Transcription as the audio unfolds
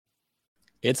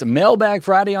It's Mailbag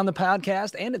Friday on the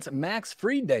podcast, and it's Max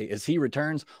Fried Day as he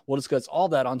returns. We'll discuss all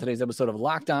that on today's episode of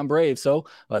Locked On Braves, so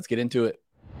let's get into it.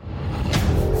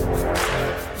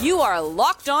 You are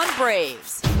Locked On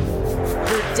Braves,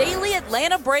 your daily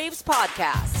Atlanta Braves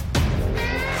podcast.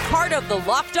 Part of the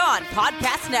Locked On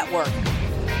Podcast Network,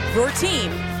 your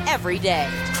team every day.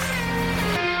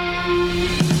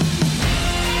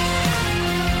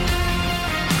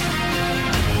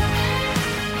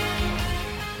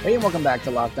 Hey, and welcome back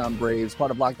to Locked On Braves, part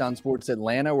of Locked On Sports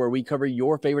Atlanta, where we cover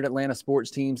your favorite Atlanta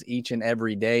sports teams each and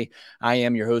every day. I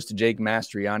am your host, Jake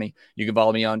Mastriani. You can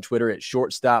follow me on Twitter at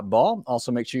ShortstopBall.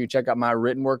 Also, make sure you check out my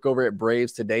written work over at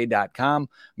BravesToday.com.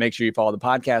 Make sure you follow the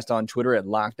podcast on Twitter at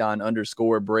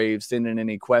LockedOn_Braves. Send in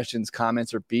any questions,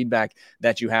 comments, or feedback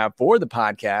that you have for the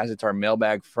podcast. It's our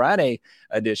Mailbag Friday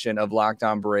edition of Locked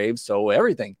On Braves, so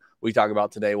everything we talk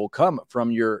about today will come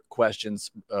from your questions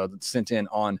sent in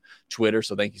on Twitter.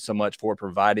 So thank you so much for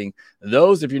providing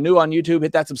those. If you're new on YouTube,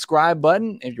 hit that subscribe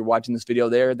button. If you're watching this video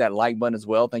there, that like button as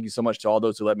well. Thank you so much to all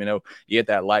those who let me know you hit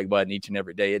that like button each and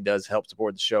every day. It does help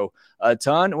support the show a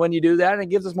ton when you do that. And it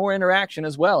gives us more interaction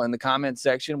as well in the comments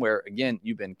section where, again,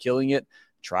 you've been killing it.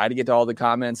 Try to get to all the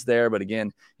comments there. But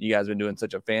again, you guys have been doing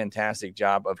such a fantastic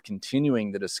job of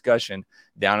continuing the discussion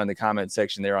down in the comment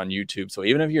section there on YouTube. So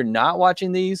even if you're not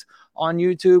watching these on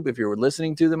YouTube, if you're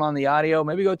listening to them on the audio,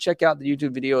 maybe go check out the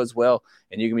YouTube video as well,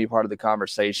 and you can be part of the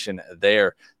conversation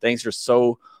there. Thanks for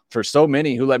so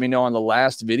many who let me know on the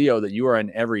last video that you are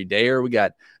an everydayer. We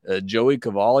got Joey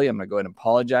Cavalli. I'm going to go ahead and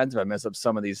apologize if I mess up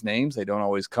some of these names. They don't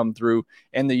always come through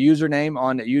in the username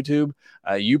on YouTube.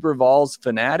 Uper Vols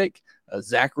Fanatic,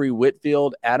 Zachary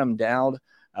Whitfield, Adam Dowd,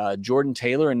 Jordan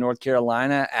Taylor in North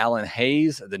Carolina, Alan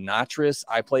Hayes, the Natris,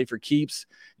 I Play for Keeps,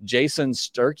 Jason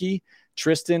Sturkey,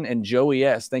 Tristan, and Joey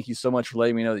S. Thank you so much for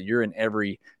letting me know that you're an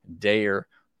everydayer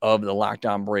of the Locked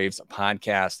On Braves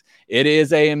podcast. It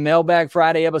is a Mailbag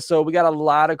Friday episode. We got a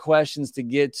lot of questions to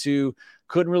get to.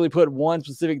 Couldn't really put one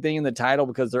specific thing in the title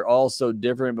because they're all so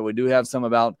different, but we do have some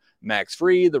about Max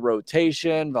Fried, the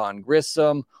rotation, Vaughn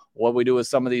Grissom, what we do with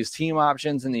some of these team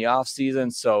options in the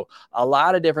offseason. So a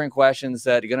lot of different questions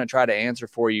that I'm going to try to answer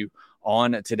for you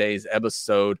on today's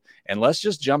episode. And let's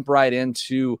just jump right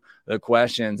into the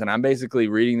questions. And I'm basically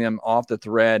reading them off the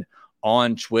thread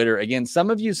on Twitter. Again, some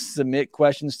of you submit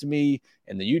questions to me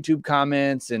in the YouTube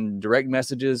comments and direct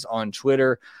messages on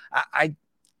Twitter. I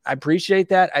appreciate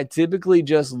that. I typically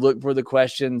just look for the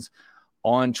questions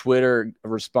on Twitter,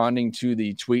 responding to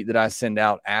the tweet that I send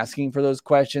out asking for those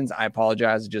questions. I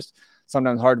apologize. It's just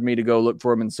sometimes hard for me to go look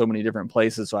for them in so many different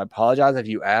places. So I apologize if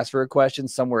you ask for a question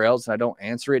somewhere else and I don't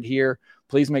answer it here.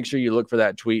 Please make sure you look for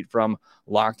that tweet from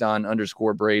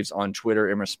LockedOn_Braves on Twitter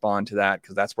and respond to that,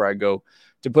 because that's where I go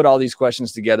to put all these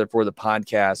questions together for the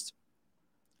podcast.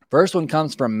 First one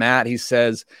comes from Matt. He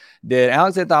says, did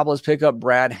Alex Anthopoulos pick up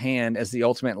Brad Hand as the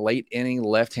ultimate late inning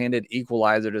left-handed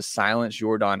equalizer to silence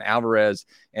Yordan Alvarez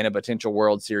in a potential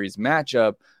World Series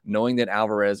matchup, knowing that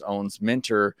Alvarez owns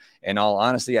Minter? In all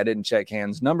honesty, I didn't check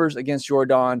Hand's numbers against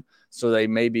Yordan, so they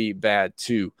may be bad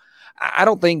too. I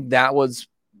don't think that was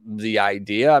the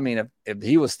idea. I mean, if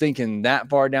he was thinking that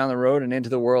far down the road and into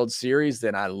the World Series,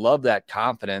 then I love that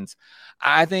confidence.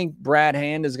 I think Brad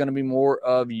Hand is going to be more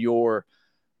of your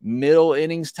middle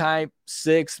innings type,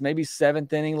 sixth, maybe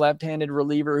seventh inning left-handed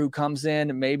reliever who comes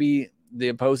in. Maybe the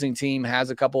opposing team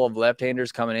has a couple of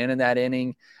left-handers coming in that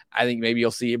inning. I think maybe you'll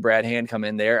see Brad Hand come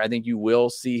in there. I think you will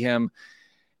see him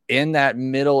in that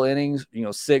middle innings,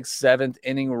 sixth, seventh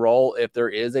inning role. If there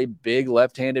is a big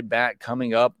left-handed bat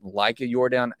coming up like a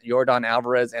Yordan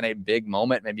Alvarez in a big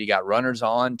moment, maybe you got runners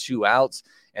on, 2 outs,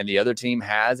 and the other team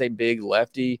has a big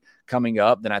lefty coming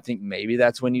up, then I think maybe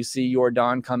that's when you see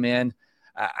Yordan come in.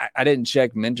 I didn't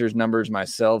check Minter's numbers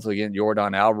myself against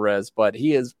Yordan Alvarez, but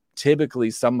he is typically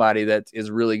somebody that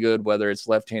is really good, whether it's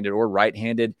left-handed or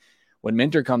right-handed. When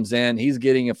Minter comes in, he's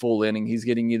getting a full inning. He's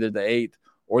getting either the 8th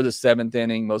or the 7th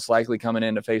inning, most likely coming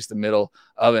in to face the middle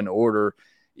of an order.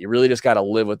 You really just got to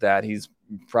live with that. He's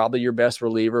probably your best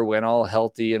reliever when all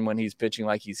healthy and when he's pitching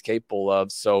like he's capable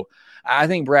of. So I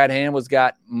think Brad Hand was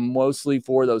got mostly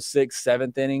for those 6th,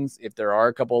 7th innings. If there are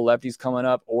a couple of lefties coming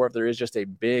up, or if there is just a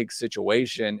big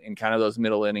situation in kind of those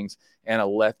middle innings and a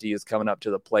lefty is coming up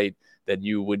to the plate, that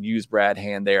you would use Brad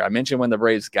Hand there. I mentioned when the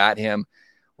Braves got him,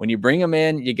 when you bring him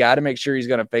in, you got to make sure he's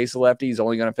going to face a lefty. He's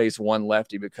only going to face one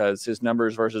lefty because his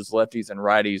numbers versus lefties and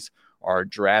righties are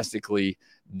drastically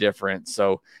different.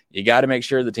 So you got to make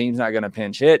sure the team's not going to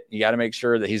pinch hit. You got to make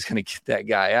sure that he's going to get that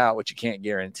guy out, which you can't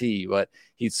guarantee. But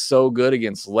he's so good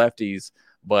against lefties.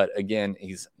 But again,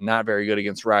 he's not very good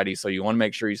against righties. So you want to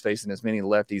make sure he's facing as many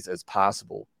lefties as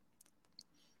possible.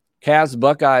 Cavs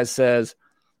Buckeyes says,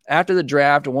 After the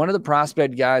draft, one of the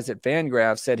prospect guys at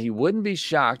Fangraphs said he wouldn't be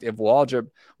shocked if Waldrop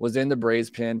was in the Braves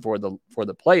pen for the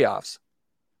playoffs.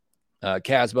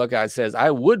 Kaz Buckeye says,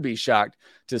 I would be shocked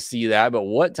to see that, but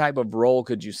what type of role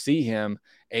could you see him,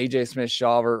 AJ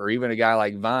Smith-Shawver, or even a guy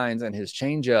like Vines and his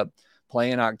changeup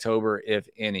play in October, if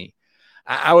any?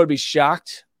 I would be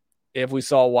shocked if we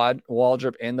saw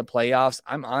Waldrop in the playoffs.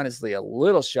 I'm honestly a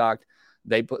little shocked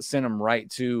they sent him right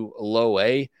to low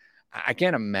A. I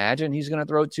can't imagine he's going to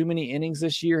throw too many innings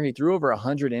this year. He threw over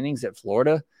 100 innings at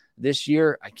Florida this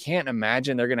year. I can't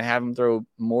imagine they're going to have him throw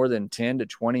more than 10 to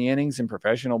 20 innings in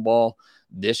professional ball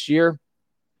this year.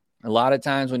 A lot of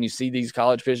times when you see these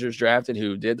college pitchers drafted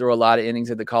who did throw a lot of innings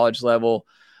at the college level,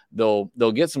 they'll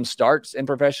get some starts in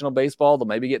professional baseball. They'll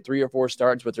maybe get 3 or 4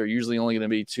 starts, but they're usually only going to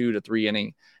be 2 to 3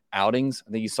 inning outings.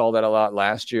 I think you saw that a lot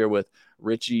last year with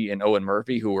Richie and Owen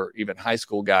Murphy, who were even high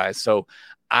school guys. So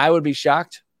I would be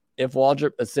shocked if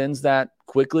Waldrop ascends that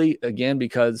quickly, again,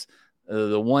 because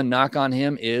the one knock on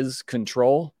him is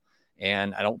control.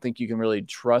 And I don't think you can really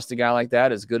trust a guy like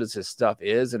that, as good as his stuff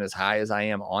is and as high as I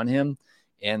am on him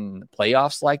in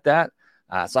playoffs like that.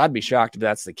 So I'd be shocked if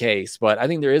that's the case. But I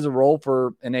think there is a role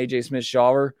for an AJ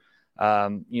Smith-Shawver,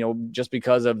 just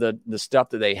because of the stuff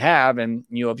that they have. And,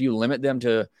 if you limit them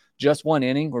to just one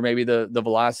inning where maybe the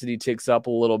velocity ticks up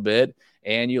a little bit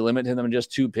and you limit them to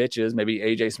just 2 pitches, maybe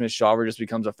AJ Smith-Shawver just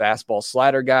becomes a fastball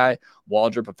slider guy,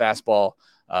 Waldrop a fastball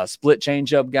split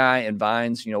changeup guy, and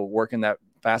Vines, working that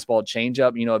fastball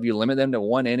changeup. If you limit them to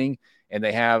 1 inning and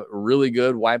they have really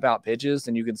good wipeout pitches,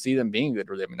 then you can see them being good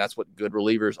relievers. I mean, that's what good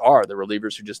relievers are. The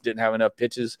relievers who just didn't have enough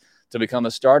pitches to become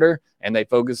a starter, and they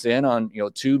focus in on,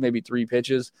 2, maybe 3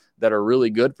 pitches that are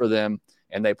really good for them,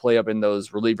 and they play up in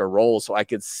those reliever roles. So I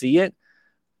could see it.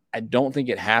 I don't think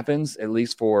it happens, at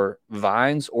least for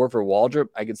Vines or for Waldrop.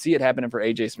 I could see it happening for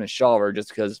AJ Smith-Shawver just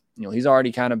because, he's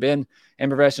already kind of been in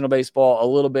professional baseball a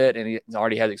little bit, and he's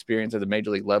already had experience at the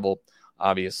major league level,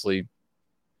 obviously.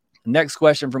 Next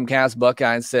question from Cass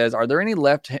Buckeye says, are there any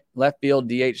left field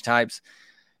DH types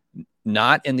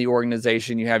not in the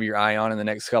organization you have your eye on in the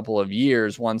next couple of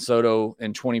years? Juan Soto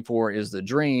in 24 is the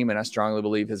dream, and I strongly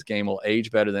believe his game will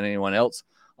age better than anyone else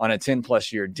on a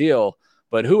 10-plus year deal.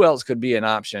 But who else could be an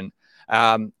option?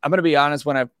 I'm going to be honest.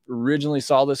 When I originally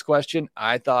saw this question,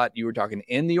 I thought you were talking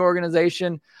in the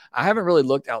organization. I haven't really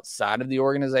looked outside of the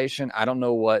organization. I don't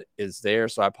know what is there,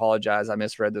 so I apologize. I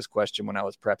misread this question when I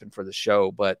was prepping for the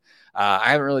show, but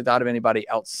I haven't really thought of anybody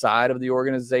outside of the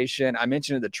organization. I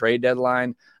mentioned at the trade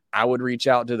deadline, I would reach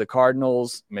out to the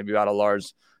Cardinals, maybe about a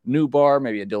Lars Newbar,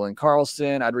 maybe a Dylan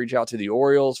Carlson. I'd reach out to the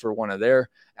Orioles for one of their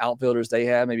outfielders they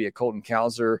have, maybe a Colton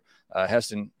Cowser,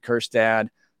 Heston Kjerstad,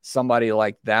 somebody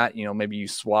like that. Maybe you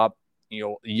swap,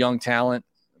 young talent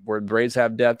where Braves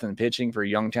have depth in pitching for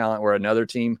young talent where another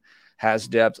team has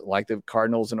depth, like the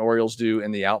Cardinals and Orioles do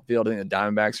in the outfield. I think the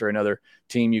Diamondbacks are another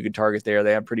team you could target there.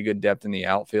 They have pretty good depth in the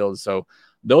outfield. So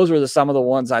those were some of the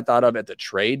ones I thought of at the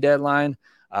trade deadline.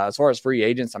 As far as free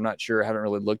agents, I'm not sure. I haven't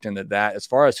really looked into that. As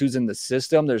far as who's in the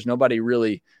system, there's nobody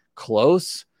really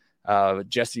close.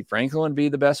 Jesse Franklin would be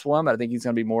the best one, but I think he's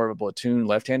going to be more of a platoon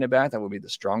left-handed bat. That would be the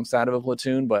strong side of a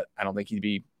platoon, but I don't think he'd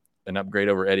be an upgrade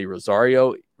over Eddie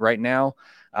Rosario right now.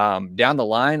 Down the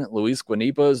line, Luis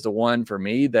Guanipa is the one for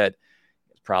me that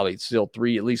is probably still at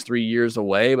least 3 years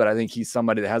away, but I think he's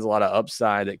somebody that has a lot of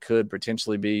upside that could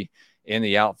potentially be in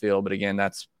the outfield. But again,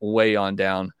 that's way on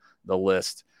down the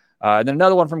list. Then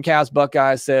another one from Cass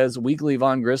Buckeye says, weekly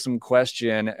Vaughn Grissom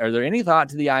question. Are there any thought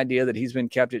to the idea that he's been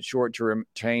kept at short to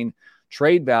retain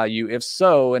trade value? If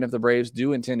so, and if the Braves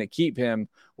do intend to keep him,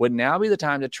 would now be the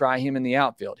time to try him in the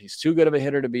outfield? He's too good of a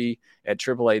hitter to be at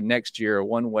AAA next year,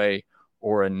 one way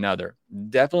or another.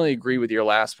 Definitely agree with your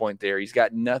last point there. He's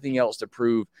got nothing else to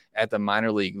prove at the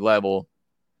minor league level.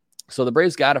 So the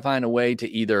Braves got to find a way to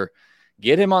either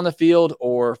get him on the field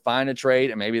or find a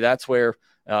trade. And maybe that's where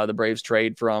the Braves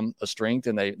trade from a strength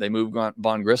and they move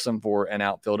Vaughn Grissom for an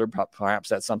outfielder. Perhaps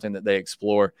that's something that they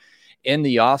explore in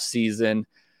the offseason.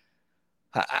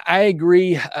 I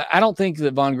agree. I don't think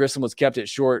that Vaughn Grissom was kept at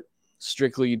short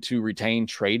strictly to retain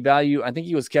trade value. I think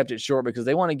he was kept at short because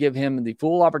they want to give him the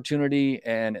full opportunity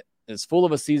and as full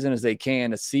of a season as they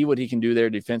can to see what he can do there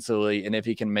defensively and if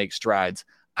he can make strides.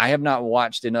 I have not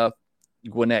watched enough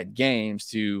Gwinnett games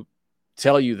to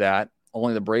tell you that.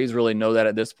 Only the Braves really know that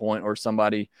at this point, or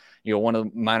somebody, one of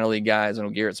the minor league guys. I know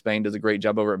Garrett Spain does a great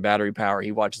job over at Battery Power.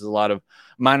 He watches a lot of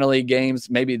minor league games.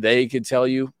 Maybe they could tell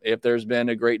you if there's been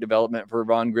a great development for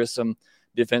Vaughn Grissom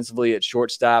defensively at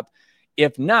shortstop.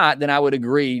 If not, then I would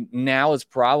agree. Now is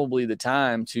probably the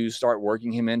time to start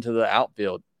working him into the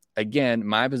outfield. Again,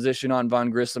 my position on Vaughn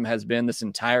Grissom has been this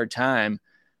entire time,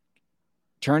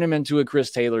 turn him into a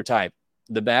Chris Taylor type.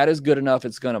 The bat is good enough,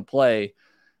 it's going to play.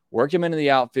 Work him into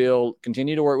the outfield,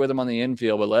 continue to work with him on the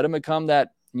infield, but let him become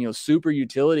that, super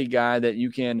utility guy that you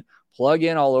can plug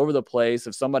in all over the place.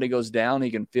 If somebody goes down,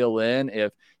 he can fill in.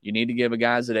 If you need to give a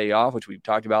guys a day off, which we've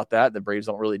talked about that, the Braves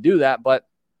don't really do that, but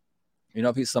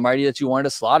if he's somebody that you wanted to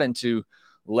slot into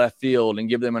left field and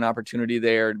give them an opportunity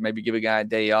there, maybe give a guy a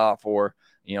day off, or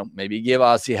maybe give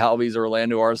Ozzie Albies or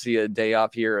Orlando Arcia a day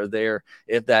off here or there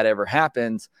if that ever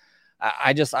happens.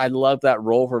 I love that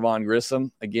role for Vaughn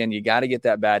Grissom. Again, you got to get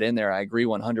that bat in there. I agree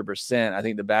 100%. I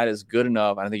think the bat is good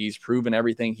enough. I think he's proven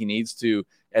everything he needs to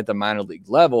at the minor league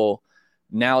level.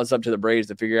 Now it's up to the Braves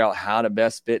to figure out how to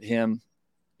best fit him,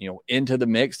 into the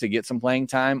mix to get some playing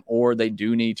time, or they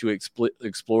do need to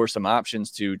explore some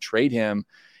options to trade him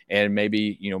and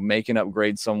maybe, make an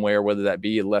upgrade somewhere, whether that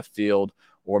be in left field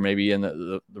or maybe in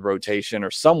the rotation or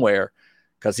somewhere,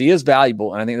 because he is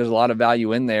valuable. And I think there's a lot of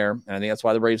value in there. And I think that's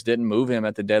why the Braves didn't move him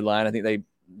at the deadline. I think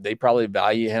they probably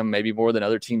value him maybe more than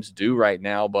other teams do right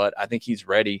now, but I think he's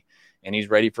ready, and he's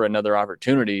ready for another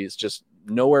opportunity. It's just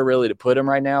nowhere really to put him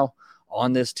right now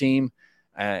on this team.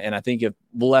 And I think if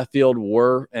left field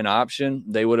were an option,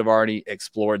 they would have already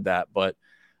explored that. But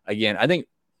again, I think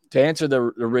to answer the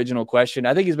original question,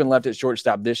 I think he's been left at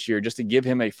shortstop this year just to give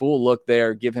him a full look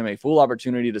there, give him a full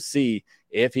opportunity to see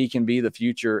if he can be the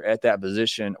future at that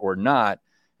position or not.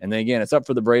 And then again, it's up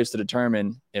for the Braves to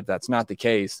determine. If that's not the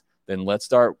case, then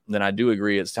then I do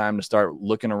agree it's time to start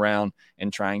looking around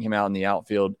and trying him out in the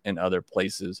outfield and other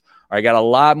places. All right, got a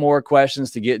lot more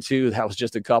questions to get to. That was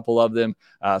just a couple of them.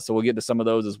 So we'll get to some of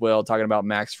those as well, talking about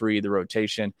Max Fried, the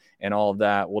rotation, and all of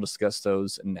that. We'll discuss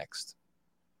those next.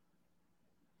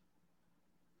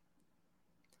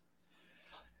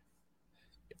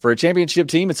 For a championship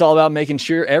team, it's all about making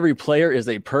sure every player is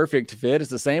a perfect fit. It's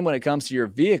the same when it comes to your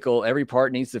vehicle. Every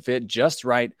part needs to fit just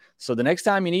right. So the next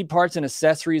time you need parts and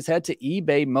accessories, head to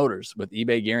eBay Motors. With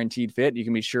eBay Guaranteed Fit, you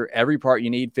can be sure every part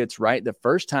you need fits right the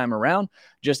first time around.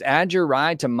 Just add your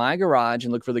ride to My Garage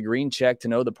and look for the green check to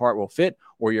know the part will fit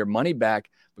or your money back.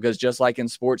 Because just like in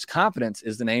sports, confidence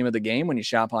is the name of the game when you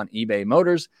shop on eBay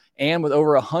Motors. And with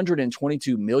over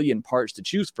 122 million parts to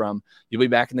choose from, you'll be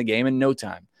back in the game in no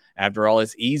time. After all,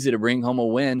 it's easy to bring home a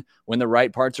win when the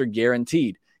right parts are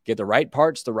guaranteed. Get the right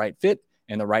parts, the right fit,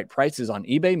 and the right prices on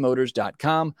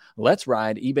ebaymotors.com. Let's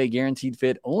ride. eBay Guaranteed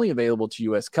Fit, only available to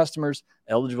U.S. customers.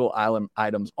 Eligible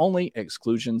items only.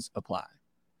 Exclusions apply.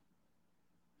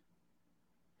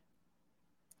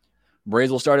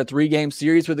 Braves will start a 3-game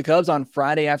series with the Cubs on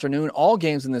Friday afternoon. All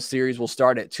games in this series will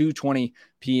start at 2:20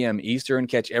 p.m. Eastern.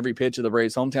 Catch every pitch of the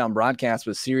Braves' hometown broadcast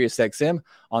with SiriusXM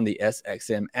on the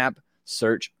SXM app.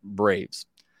 Search Braves.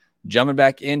 Jumping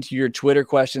back into your Twitter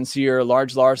questions here,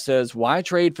 Large Lars says, why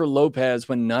trade for Lopez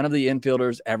when none of the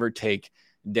infielders ever take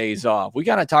days off? We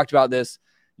kind of talked about this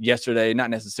yesterday, not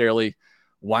necessarily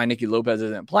why Nicky Lopez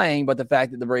isn't playing, but the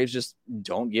fact that the Braves just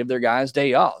don't give their guys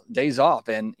days off.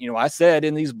 And, I said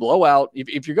in these blowout,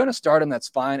 if you're going to start them, that's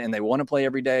fine, and they want to play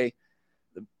every day.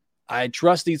 I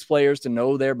trust these players to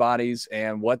know their bodies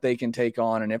and what they can take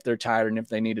on, and if they're tired and if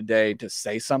they need a day to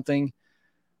say something.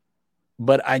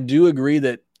 But I do agree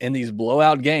that in these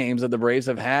blowout games that the Braves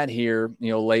have had here,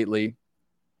 lately,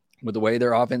 with the way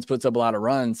their offense puts up a lot of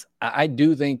runs, I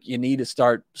do think you need to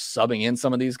start subbing in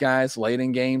some of these guys late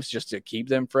in games just to keep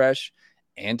them fresh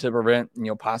and to prevent,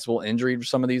 possible injury for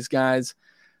some of these guys.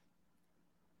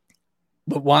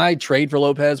 But why trade for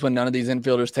Lopez when none of these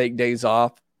infielders take days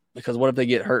off? Because what if they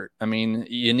get hurt? I mean,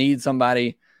 you need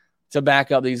somebody to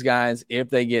back up these guys if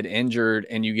they get injured,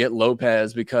 and you get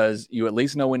Lopez because you at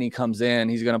least know when he comes in,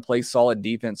 he's going to play solid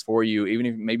defense for you, even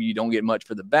if maybe you don't get much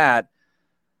for the bat,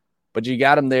 but you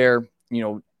got him there,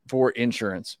 for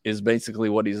insurance is basically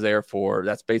what he's there for.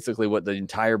 That's basically what the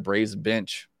entire Braves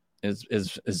bench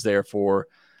is there for.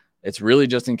 It's really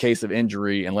just in case of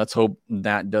injury, and let's hope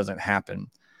that doesn't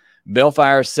happen.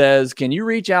 Bellfire says, can you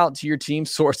reach out to your team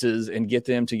sources and get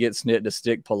them to get Snit to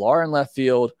stick Pilar in left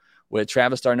field with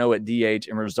Travis d'Arnaud at DH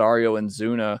and Rosario and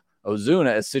Ozuna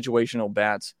as situational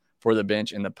bats for the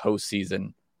bench in the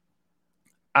postseason?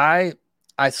 I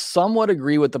somewhat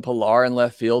agree with the Pilar in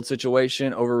left field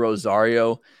situation over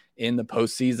Rosario in the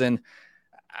postseason.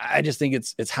 I just think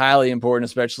it's highly important,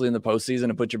 especially in the postseason,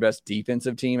 to put your best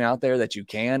defensive team out there that you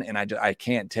can. And I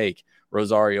can't take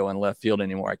Rosario in left field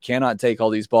anymore. I cannot take all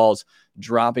these balls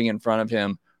dropping in front of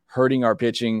him, hurting our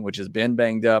pitching, which has been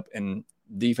banged up, and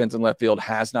defense in left field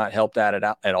has not helped that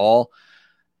at all.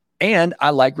 And I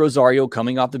like Rosario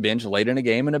coming off the bench late in a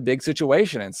game in a big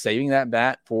situation and saving that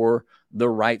bat for the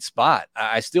right spot.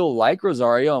 I still like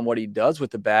Rosario and what he does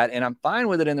with the bat, and I'm fine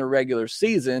with it in the regular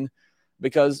season.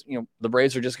 because, the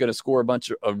Braves are just going to score a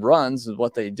bunch of runs is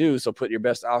what they do. So put your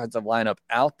best offensive lineup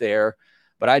out there.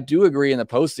 But I do agree in the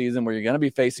postseason where you're going to be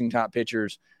facing top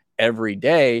pitchers every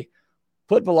day,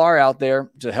 put Villar out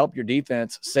there to help your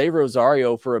defense, save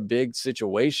Rosario for a big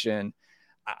situation.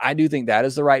 I do think that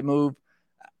is the right move.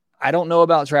 I don't know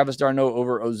about Travis d'Arnaud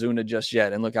over Ozuna just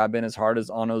yet. And look, I've been as hard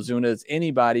on Ozuna as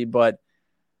anybody, but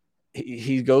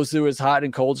he goes through his hot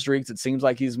and cold streaks. It seems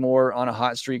like he's more on a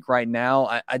hot streak right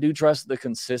now. I do trust the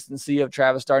consistency of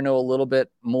Travis d'Arnaud a little bit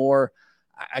more.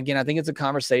 Again, I think it's a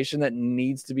conversation that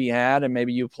needs to be had, and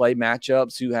maybe you play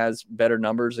matchups who has better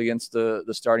numbers against the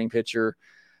starting pitcher.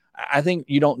 I think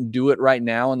you don't do it right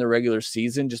now in the regular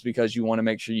season just because you want to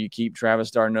make sure you keep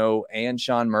Travis d'Arnaud and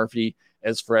Sean Murphy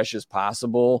as fresh as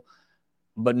possible.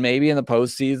 But maybe in the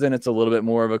postseason, it's a little bit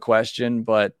more of a question,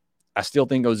 but I still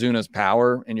think Ozuna's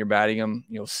power, and you're batting him,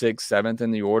 6th, 7th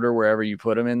in the order, wherever you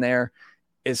put him in there,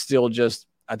 is still just,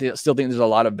 still think there's a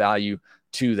lot of value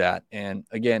to that. And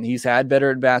again, he's had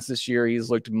better at bats this year. He's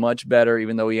looked much better,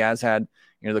 even though he has had,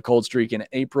 the cold streak in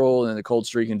April and the cold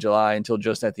streak in July until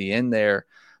just at the end there.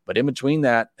 But in between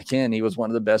that, again, he was one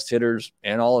of the best hitters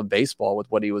in all of baseball with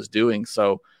what he was doing.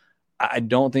 So I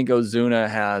don't think Ozuna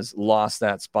has lost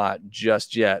that spot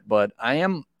just yet, but I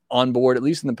am on board, at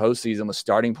least in the postseason, with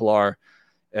starting Pilar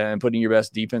and putting your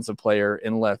best defensive player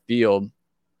in left field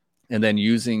and then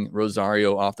using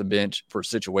Rosario off the bench for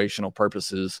situational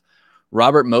purposes.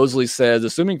 Robert Mosley says,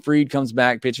 assuming Fried comes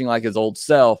back pitching like his old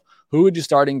self, who would you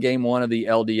start in game 1 of the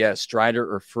LDS, Strider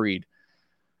or Fried?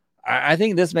 I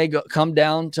think this may come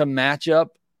down to matchup.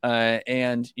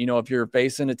 And, if you're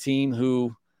facing a team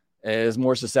who is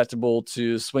more susceptible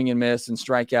to swing and miss and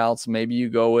strikeouts, maybe you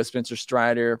go with Spencer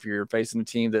Strider. If you're facing a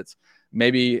team that's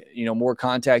maybe, more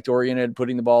contact oriented,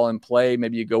 putting the ball in play,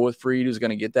 maybe you go with Fried, who's going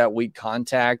to get that weak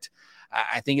contact.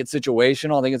 I think it's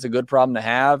situational. I think it's a good problem to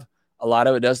have. A lot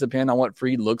of it does depend on what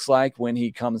Fried looks like when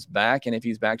he comes back. And if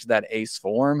he's back to that ace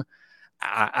form,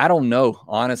 I don't know,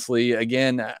 honestly.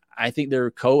 Again, I think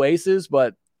they're co-aces,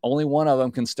 but only one of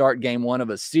them can start game 1 of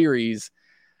a series.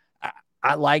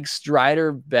 I like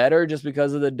Strider better just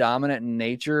because of the dominant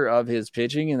nature of his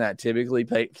pitching, and that typically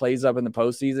plays up in the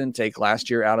postseason. Take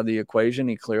last year out of the equation.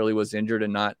 He clearly was injured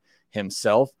and not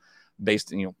himself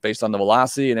based on the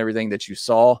velocity and everything that you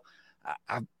saw.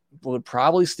 I would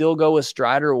probably still go with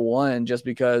Strider 1 just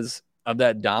because of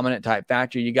that dominant type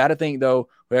factor. You got to think, though,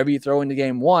 whoever you throw into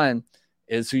game 1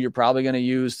 is who you're probably going to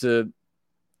use in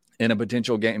a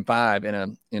potential game 5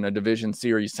 in a division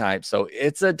series type. So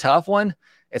it's a tough one.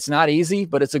 It's not easy,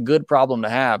 but it's a good problem to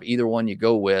have, either one you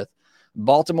go with.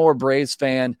 Baltimore Braves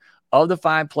fan, of the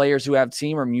 5 players who have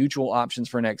team or mutual options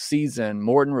for next season,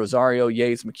 Morton, Rosario,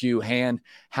 Yates, McHugh, Hand,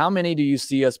 how many do you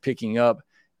see us picking up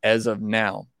as of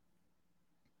now?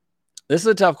 This is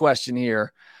a tough question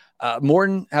here.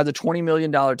 Morton has a $20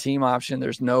 million team option.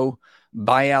 There's no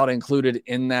buyout included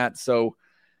in that. So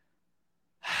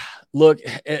look,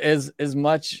 as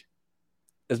much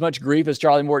grief as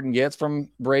Charlie Morton gets from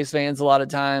Braves fans a lot of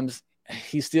times,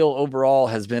 he still overall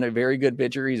has been a very good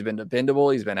pitcher. He's been dependable.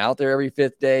 He's been out there every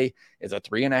 5th day. It's a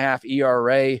 3.5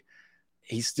 ERA.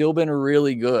 He's still been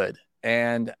really good.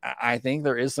 And I think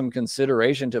there is some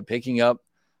consideration to picking up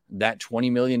that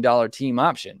 $20 million team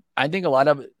option. I think a lot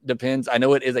of it depends. I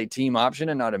know it is a team option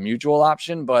and not a mutual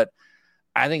option, but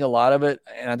I think a lot of it,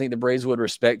 and I think the Braves would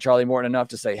respect Charlie Morton enough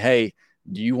to say, hey,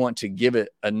 do you want to give it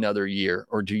another year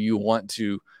or do you want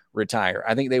to retire?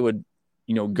 I think they would,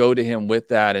 go to him with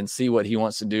that and see what he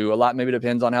wants to do. A lot maybe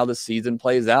depends on how the season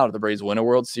plays out. If the Braves win a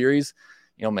World Series,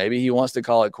 maybe he wants to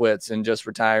call it quits and just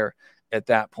retire at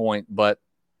that point. But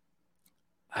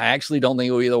I actually don't think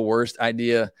it would be the worst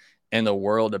idea in the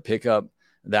world to pick up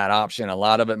that option. A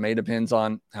lot of it may depends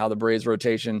on how the Braves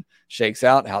rotation shakes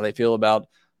out, how they feel about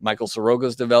Michael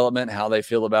Soroka's development, how they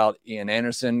feel about Ian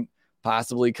Anderson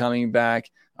possibly coming back,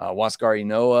 Huascar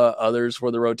Ynoa, others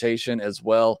for the rotation as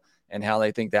well, and how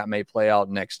they think that may play out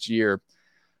next year.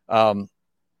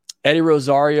 Eddie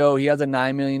Rosario, he has a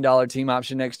 $9 million team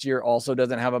option next year, also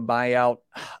doesn't have a buyout.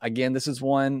 Again, this is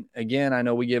one, I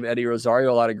know we give Eddie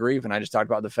Rosario a lot of grief, and I just talked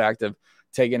about the fact of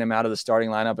taking him out of the starting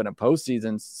lineup in a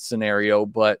postseason scenario,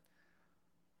 but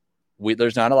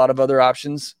there's not a lot of other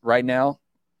options right now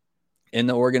in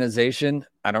the organization.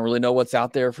 I don't really know what's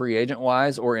out there free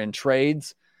agent-wise or in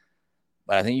trades,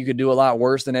 but I think you could do a lot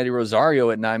worse than Eddie Rosario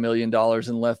at $9 million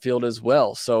in left field as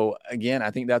well. So, again,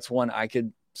 I think that's one I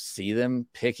could see them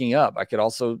picking up. I could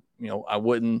also, I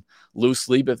wouldn't lose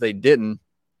sleep if they didn't.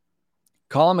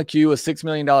 Colin McHugh, a $6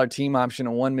 million team option,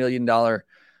 a $1 million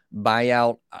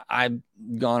buyout. I've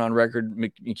gone on record.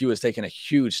 McHugh has taken a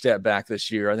huge step back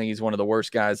this year. I think he's one of the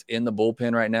worst guys in the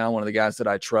bullpen right now, one of the guys that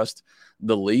I trust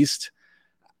the least.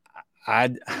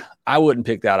 I wouldn't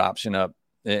pick that option up,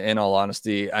 in all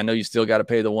honesty. I know you still got to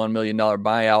pay the $1 million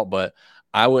buyout, but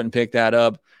I wouldn't pick that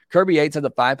up. Kirby Yates has a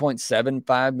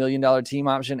 $5.75 million team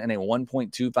option and a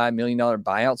 $1.25 million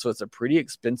buyout, so it's a pretty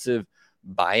expensive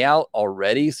buyout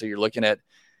already. So you're looking at,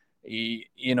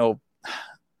 you know,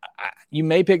 you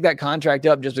may pick that contract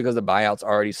up just because the buyout's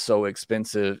already so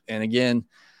expensive. And again,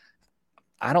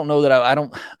 I don't know that I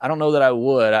don't know that I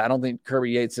would. I don't think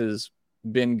Kirby Yates has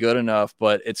been good enough,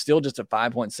 but it's still just a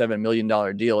 $5.7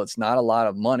 million deal. It's not a lot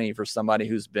of money for somebody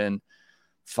who's been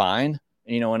fine,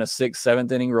 you know, in a 6th,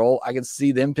 7th inning role. I could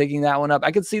see them picking that one up.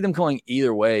 I could see them going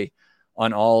either way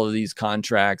on all of these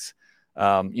contracts.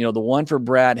 You know, the one for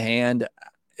Brad Hand,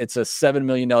 it's a $7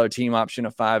 million team option,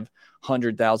 a $500,000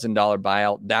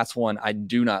 buyout. That's one I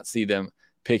do not see them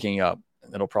picking up.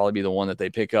 It'll probably be the one that they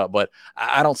pick up, but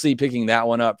I don't see picking that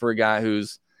one up for a guy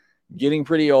who's getting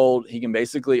pretty old. He can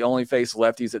basically only face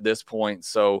lefties at this point.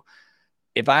 So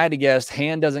if I had to guess,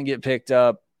 Hand doesn't get picked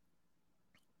up,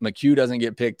 McHugh doesn't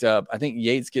get picked up. I think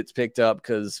Yates gets picked up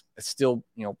because it's still,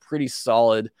 you know, pretty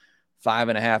solid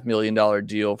 $5.5 million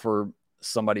deal for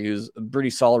somebody who's a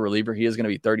pretty solid reliever. He is going to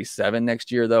be 37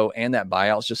 next year, though, and that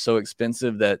buyout's just so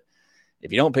expensive that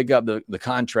if you don't pick up the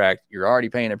contract, you're already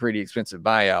paying a pretty expensive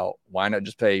buyout. Why not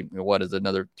just pay, you know, what is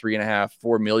another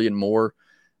 $3.5-4 million more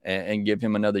and give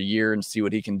him another year and see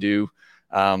what he can do?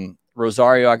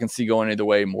 Rosario, I can see going either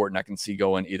way. Morton, I can see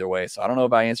going either way. So I don't know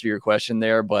if I answer your question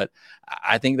there, but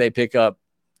I think they pick up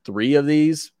 3 of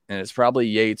these, and it's probably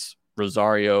Yates,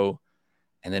 Rosario,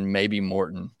 and then maybe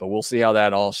Morton. But we'll see how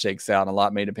that all shakes out. A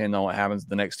lot may depend on what happens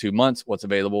the next 2 months, what's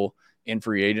available in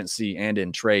free agency and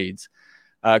in trades.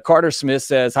 Carter Smith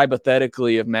says,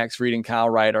 hypothetically, if Max Fried and Kyle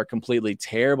Wright are completely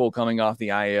terrible coming off the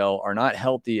IL, are not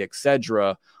healthy,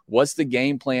 etc., what's the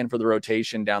game plan for the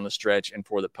rotation down the stretch and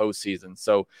for the postseason?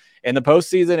 So in the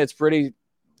postseason, it's pretty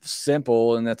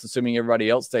simple, and that's assuming everybody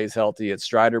else stays healthy. It's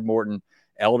Strider, Morton,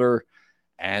 Elder,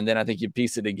 and then I think you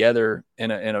piece it together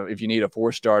if you need a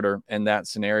 4-starter in that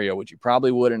scenario, which you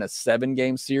probably would in a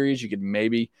 7-game series. You could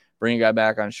maybe bring a guy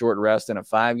back on short rest in a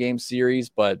 5-game series,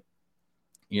 but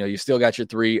you know, you still got your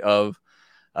 3 of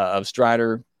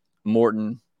Strider,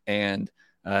 Morton, and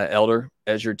Elder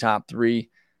as your top 3.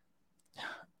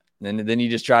 Then you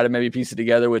just try to maybe piece it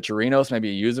together with Chirinos. Maybe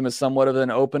you use him as somewhat of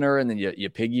an opener, and then you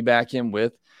piggyback him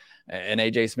with an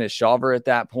A.J. Smith-Shawver at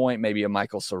that point, maybe a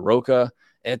Michael Soroka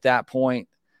at that point.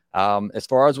 As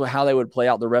far as how they would play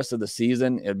out the rest of the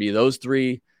season, it'd be those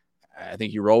 3. I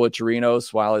think you roll with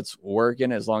Chirinos while it's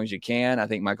working as long as you can. I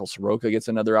think Michael Soroka gets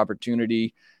another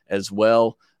opportunity as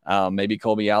well. Maybe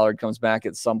Colby Allard comes back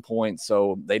at some point.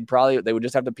 So they would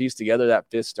just have to piece together that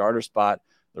 5th starter spot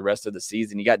the rest of the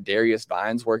season. You got Darius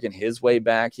Vines working his way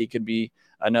back. He could be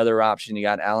another option. You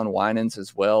got Alan Winans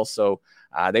as well. So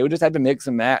they would just have to mix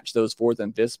and match those 4th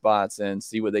and 5th spots and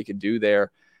see what they could do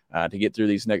there to get through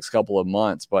these next couple of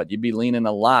months. But you'd be leaning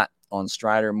a lot on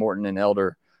Strider, Morton, and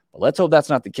Elder. But let's hope that's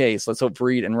not the case. Let's hope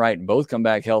Fried and Wright both come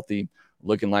back healthy,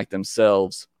 looking like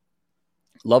themselves.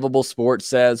 Lovable Sports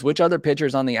says, which other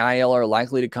pitchers on the IL are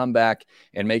likely to come back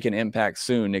and make an impact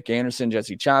soon? Nick Anderson,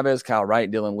 Jesse Chavez, Kyle Wright,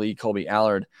 Dylan Lee, Colby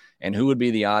Allard, and who would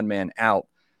be the odd man out?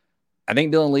 I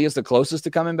think Dylan Lee is the closest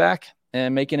to coming back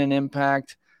and making an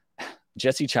impact.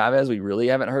 Jesse Chavez, we really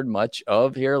haven't heard much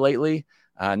of here lately.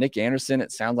 Nick Anderson,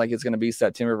 it sounds like it's going to be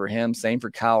September for him. Same for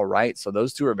Kyle Wright. So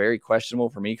those 2 are very questionable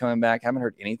for me coming back. Haven't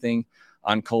heard anything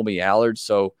on Colby Allard.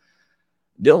 So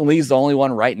Dylan Lee's the only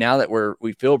one right now that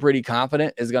we feel pretty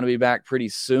confident is going to be back pretty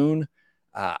soon.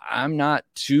 I'm not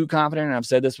too confident, and I've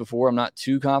said this before, I'm not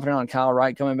too confident on Kyle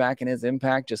Wright coming back and his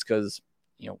impact just because,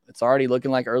 you know, it's already looking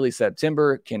like early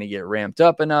September. Can he get ramped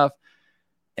up enough?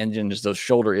 And then just those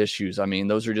shoulder issues. I mean,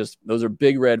 those are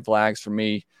big red flags for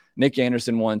me. Nick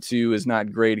Anderson, 1-2, is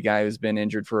not great. A guy who's been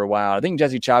injured for a while. I think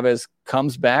Jesse Chavez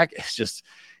comes back. It's just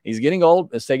he's getting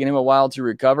old. It's taking him a while to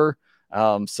recover.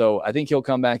 So I think he'll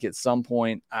come back at some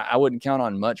point. I wouldn't count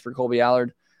on much for Colby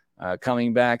Allard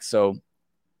coming back. So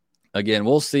again,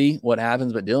 we'll see what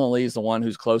happens, but Dylan Lee is the one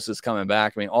who's closest coming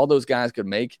back. I mean, all those guys could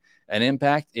make an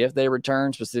impact if they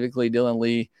return, specifically Dylan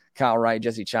Lee, Kyle Wright,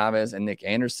 Jesse Chavez, and Nick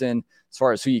Anderson. As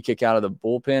far as who you kick out of the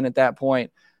bullpen at that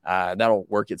point, that'll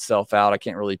work itself out. I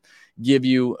can't really give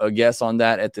you a guess on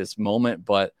that at this moment,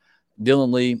 but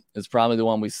Dylan Lee is probably the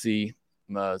one we see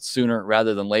sooner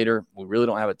rather than later. We really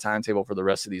don't have a timetable for the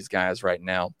rest of these guys right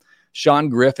now. Sean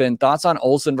Griffin, thoughts on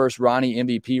Olsen versus Ronnie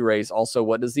MVP race? Also,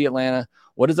 what does Atlanta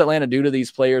do to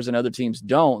these players and other teams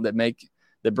don't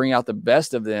that bring out the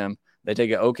best of them They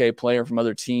take an okay player from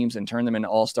other teams and turn them into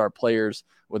all-star players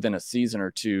within a season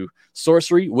or two.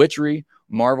 Sorcery, witchery,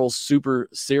 Marvel's super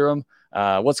serum.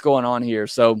 What's going on here?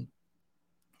 So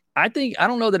I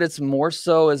don't know that it's more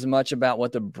so as much about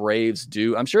what the Braves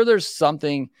do. I'm sure there's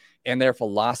something in their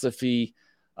philosophy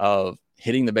of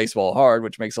hitting the baseball hard,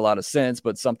 which makes a lot of sense,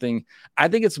 but I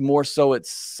think it's more so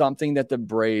it's something that the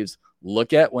Braves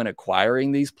look at when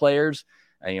acquiring these players.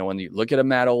 And, when you look at a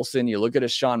Matt Olson, you look at a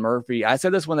Sean Murphy. I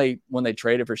said this when they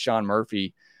traded for Sean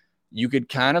Murphy, you could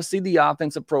kind of see the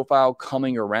offensive profile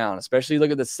coming around, especially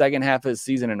look at the second half of the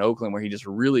season in Oakland where he just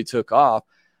really took off.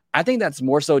 I think that's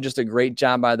more so just a great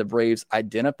job by the Braves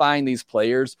identifying these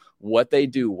players, what they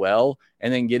do well,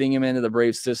 and then getting them into the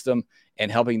Braves system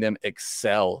and helping them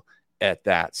excel at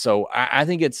that. So I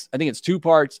think it's two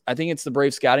parts. I think it's the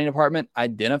Braves scouting department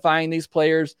identifying these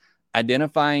players,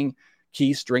 identifying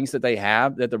key strengths that they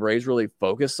have that the Braves really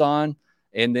focus on,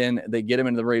 and then they get them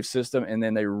into the Braves system, and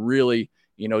then they really,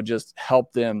 just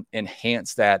help them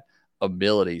enhance that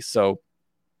ability. So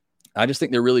I just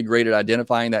think they're really great at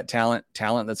identifying that talent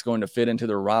that's going to fit into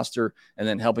their roster and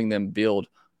then helping them build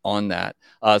on that.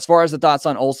 As far as the thoughts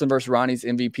on Olson versus Ronnie's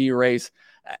MVP race,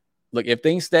 look, if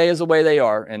things stay as the way they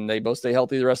are and they both stay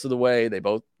healthy the rest of the way, they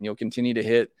both, continue to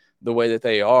hit the way that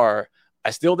they are, I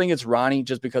still think it's Ronnie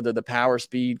just because of the power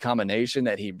speed combination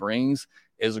that he brings.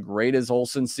 As great as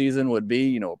Olson's season would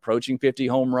be, approaching 50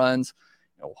 home runs,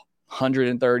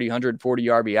 130, 140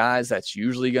 RBIs, that's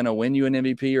usually going to win you an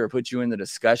MVP or put you in the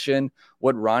discussion.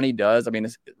 What Ronnie does,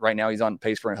 right now he's on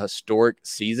pace for a historic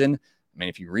season.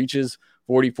 If he reaches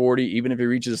 40-40, even if he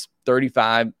reaches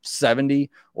 35-70,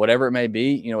 whatever it may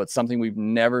be, it's something we've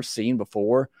never seen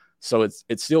before. So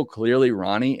it's still clearly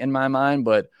Ronnie in my mind.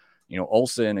 But,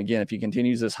 Olson, again, if he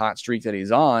continues this hot streak that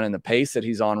he's on and the pace that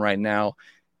he's on right now,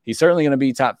 he's certainly going to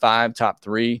be top 5, top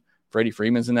 3. Freddie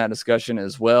Freeman's in that discussion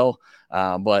as well.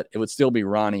 But it would still be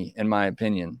Ronnie, in my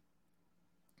opinion.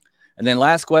 And then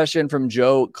last question from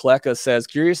Joe Kleka says,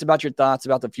 curious about your thoughts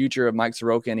about the future of Mike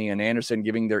Soroka and Ian Anderson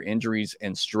giving their injuries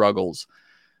and struggles.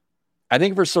 I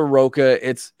think for Soroka,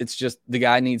 it's just the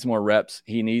guy needs more reps.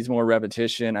 He needs more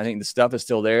repetition. I think the stuff is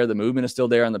still there. The movement is still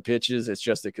there on the pitches. It's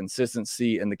just the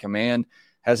consistency and the command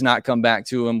has not come back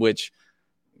to him, which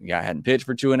the guy hadn't pitched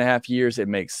for 2.5 years. It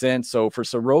makes sense. So for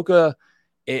Soroka,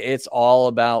 it's all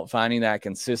about finding that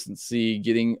consistency,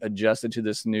 getting adjusted to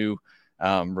this new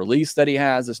release that he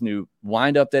has, this new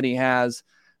windup that he has.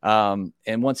 And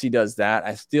once he does that,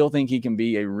 I still think he can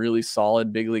be a really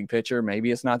solid big league pitcher. Maybe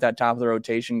it's not that top of the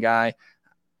rotation guy.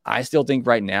 I still think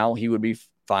right now he would be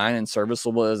fine and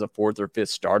serviceable as a 4th or 5th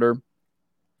starter,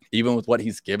 even with what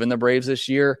he's given the Braves this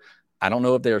year. I don't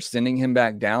know if they're sending him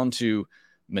back down to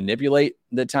manipulate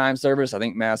the time service. I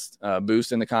think Mass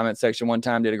Boost in the comment section one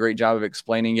time did a great job of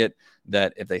explaining it,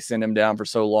 that if they send him down for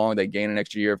so long, they gain an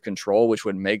extra year of control, which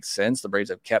would make sense. The Braves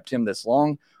have kept him this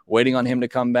long, waiting on him to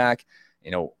come back.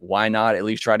 Why not at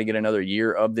least try to get another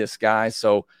year of this guy?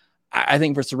 So I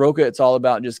think for Soroka, it's all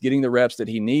about just getting the reps that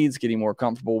he needs, getting more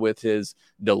comfortable with his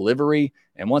delivery.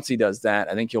 And once he does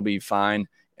that, I think he'll be fine.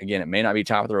 Again, it may not be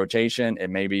top of the rotation. It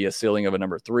may be a ceiling of a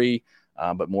number 3.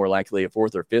 But more likely a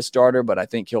 4th or 5th starter, but I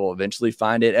think he'll eventually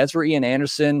find it. As for Ian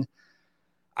Anderson,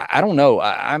 I don't know.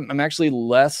 I'm actually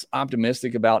less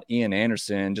optimistic about Ian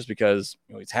Anderson just because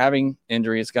he's having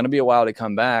injury. It's going to be a while to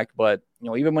come back, but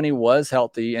even when he was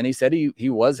healthy, and he said he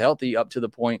was healthy up to the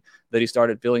point that he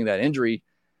started feeling that injury,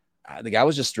 the guy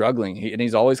was just struggling.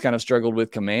 He's always kind of struggled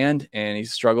with command, and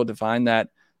he's struggled to find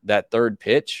that third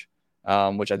pitch,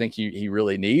 which I think he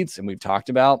really needs, and we've talked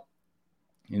about.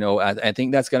 I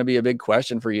think that's going to be a big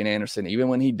question for Ian Anderson. Even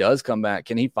when he does come back,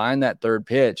 can he find that third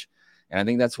pitch? And I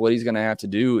think that's what he's going to have to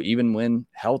do even when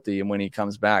healthy and when he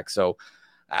comes back. So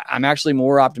I'm actually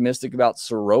more optimistic about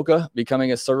Soroka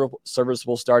becoming a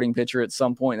serviceable starting pitcher at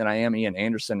some point than I am Ian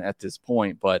Anderson at this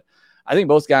point. But I think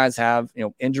both guys have,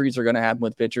 injuries are going to happen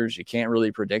with pitchers. You can't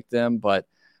really predict them. But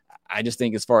I just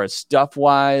think as far as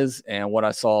stuff-wise and what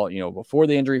I saw, before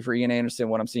the injury for Ian Anderson,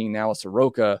 what I'm seeing now with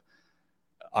Soroka,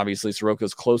 obviously,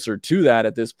 Soroka's closer to that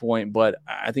at this point, but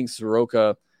I think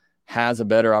Soroka has a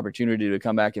better opportunity to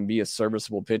come back and be a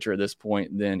serviceable pitcher at this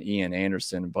point than Ian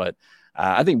Anderson. But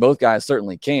I think both guys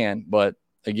certainly can. But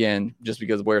again, just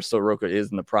because where Soroka is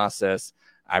in the process,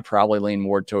 I probably lean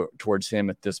more towards him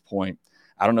at this point.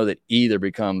 I don't know that either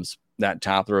becomes that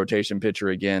top of the rotation pitcher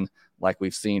again, like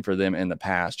we've seen for them in the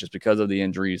past, just because of the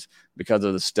injuries, because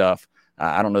of the stuff.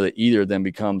 I don't know that either of them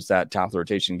becomes that top of the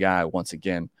rotation guy once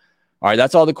again. All right,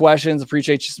 that's all the questions.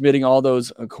 Appreciate you submitting all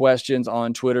those questions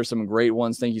on Twitter. Some great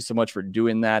ones. Thank you so much for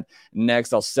doing that.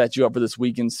 Next, I'll set you up for this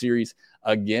weekend series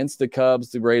against the Cubs.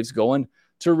 The Braves going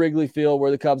to Wrigley Field,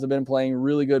 where the Cubs have been playing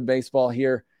really good baseball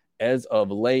here as of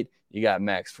late. You got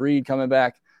Max Fried coming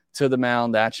back to the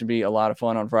mound. That should be a lot of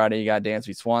fun on Friday. You got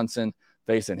Dansby Swanson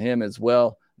facing him as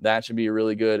well. That should be a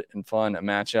really good and fun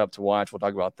matchup to watch. We'll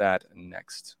talk about that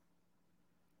next.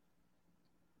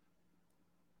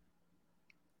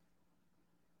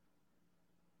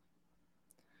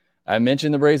 I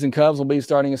mentioned the Braves and Cubs will be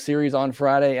starting a series on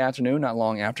Friday afternoon, not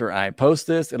long after I post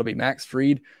this. It'll be Max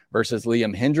Fried versus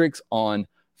Liam Hendriks on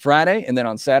Friday. And then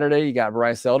on Saturday, you got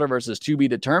Bryce Elder versus to be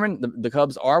determined. The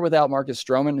Cubs are without Marcus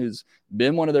Stroman, who's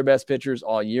been one of their best pitchers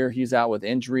all year. He's out with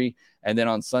injury. And then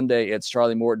on Sunday, it's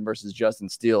Charlie Morton versus Justin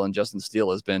Steele. And Justin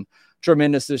Steele has been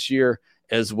tremendous this year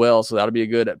as well. So that'll be a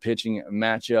good pitching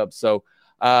matchup. So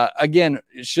again,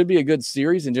 it should be a good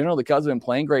series in general. The Cubs have been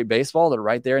playing great baseball. They're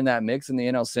right there in that mix in the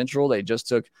NL Central. They just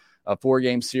took a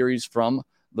 4-game series from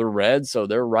the Reds, so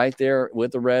they're right there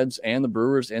with the Reds and the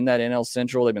Brewers in that NL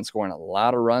Central. They've been scoring a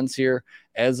lot of runs here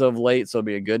as of late, so it'll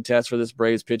be a good test for this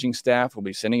Braves pitching staff. We'll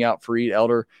be sending out Fried,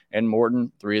 Elder, and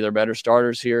Morton, 3 of their better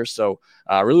starters here. So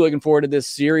really looking forward to this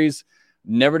series.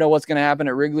 Never know what's going to happen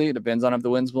at Wrigley. It depends on if the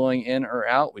wind's blowing in or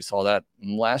out. We saw that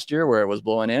last year where it was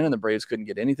blowing in and the Braves couldn't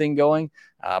get anything going.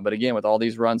 But again, with all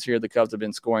these runs here the Cubs have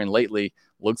been scoring lately,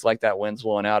 looks like that wind's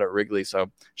blowing out at Wrigley. So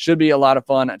should be a lot of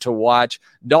fun to watch.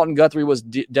 Dalton Guthrie was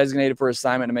designated for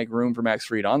assignment to make room for Max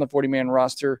Fried on the 40-man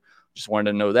roster. Just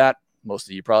wanted to know that. Most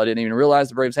of you probably didn't even realize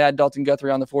the Braves had Dalton Guthrie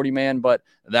on the 40-man, but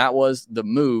that was the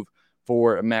move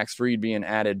for Max Fried being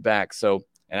added back. So,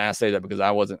 and I say that because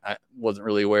I wasn't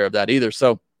really aware of that either.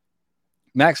 So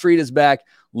Max Fried is back.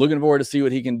 Looking forward to see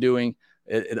what he can doing,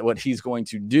 what he's going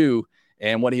to do,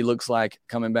 and what he looks like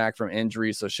coming back from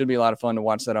injury. So it should be a lot of fun to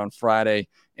watch that on Friday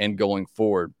and going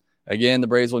forward. Again, the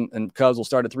Braves and Cubs will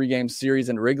start a 3-game series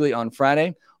in Wrigley on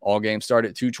Friday. All games start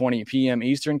at 2:20 p.m.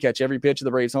 Eastern. Catch every pitch of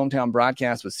the Braves hometown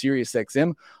broadcast with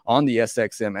SiriusXM on the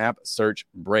SXM app. Search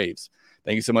Braves.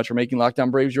 Thank you so much for making Locked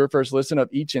On Braves your first listen of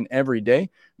each and every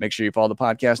day. Make sure you follow the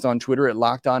podcast on Twitter at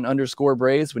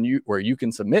LockedOn_Braves where you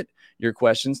can submit your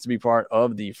questions to be part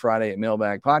of the Friday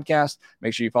Mailbag podcast.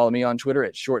 Make sure you follow me on Twitter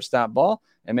at ShortstopBall,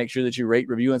 and make sure that you rate,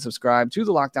 review, and subscribe to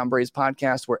the Locked On Braves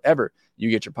podcast wherever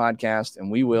you get your podcast, and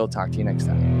we will talk to you next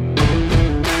time.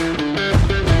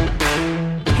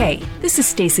 Hey, this is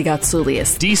Stacey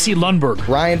Gotsoulias, DC Lundberg,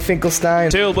 Ryan Finkelstein,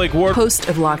 Taylor Blake Ward, host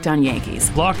of Locked On Yankees,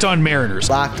 Locked On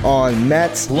Mariners, Locked On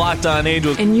Mets, Locked On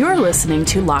Angels, and you're listening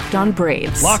to Locked On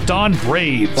Braves. Locked On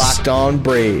Braves. Locked On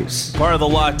Braves. Part of the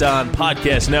Locked On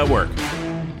Podcast Network.